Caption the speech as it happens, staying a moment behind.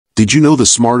Did you know the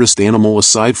smartest animal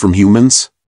aside from humans?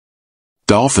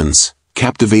 Dolphins,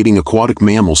 captivating aquatic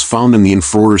mammals found in the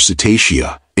infraorder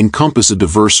Cetacea, encompass a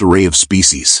diverse array of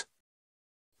species.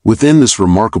 Within this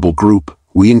remarkable group,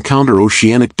 we encounter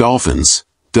oceanic dolphins,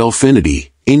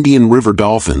 Delphinidae, Indian river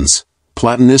dolphins,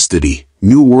 Platanistidae,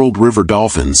 New World river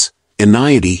dolphins,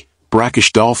 Eneidae,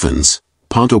 brackish dolphins,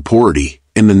 Pontoporidae,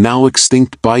 and the now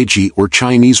extinct Baiji or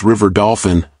Chinese river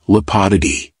dolphin,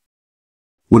 Lepodidae.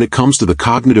 When it comes to the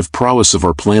cognitive prowess of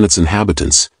our planet's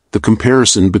inhabitants, the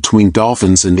comparison between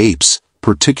dolphins and apes,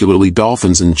 particularly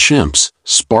dolphins and chimps,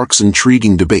 sparks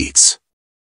intriguing debates.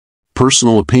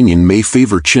 Personal opinion may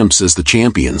favor chimps as the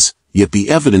champions, yet the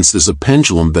evidence is a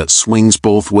pendulum that swings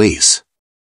both ways.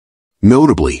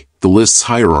 Notably, the list's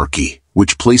hierarchy,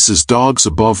 which places dogs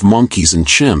above monkeys and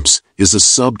chimps, is a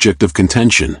subject of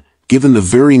contention, given the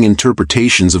varying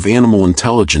interpretations of animal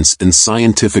intelligence in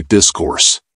scientific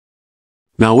discourse.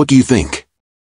 Now what do you think?